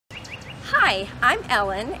Hi, I'm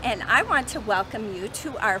Ellen, and I want to welcome you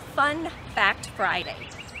to our Fun Fact Friday.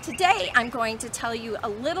 Today I'm going to tell you a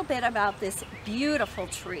little bit about this beautiful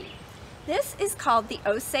tree. This is called the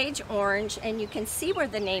Osage Orange, and you can see where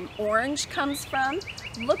the name orange comes from.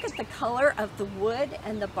 Look at the color of the wood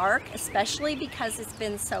and the bark, especially because it's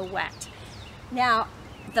been so wet. Now,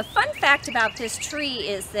 the fun fact about this tree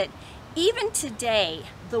is that even today,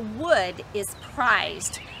 the wood is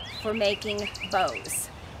prized for making bows.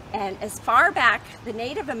 And as far back, the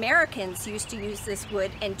Native Americans used to use this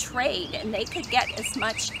wood and trade, and they could get as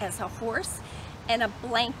much as a horse and a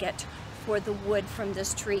blanket for the wood from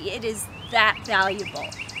this tree. It is that valuable.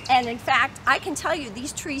 And in fact, I can tell you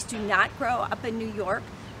these trees do not grow up in New York,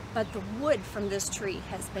 but the wood from this tree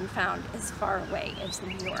has been found as far away as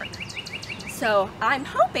New York. So I'm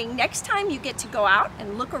hoping next time you get to go out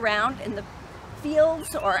and look around in the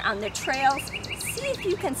fields or on the trails, see if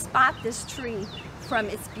you can spot this tree from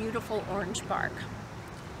its beautiful orange bark.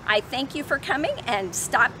 I thank you for coming, and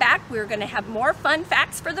stop back. We're going to have more fun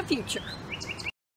facts for the future.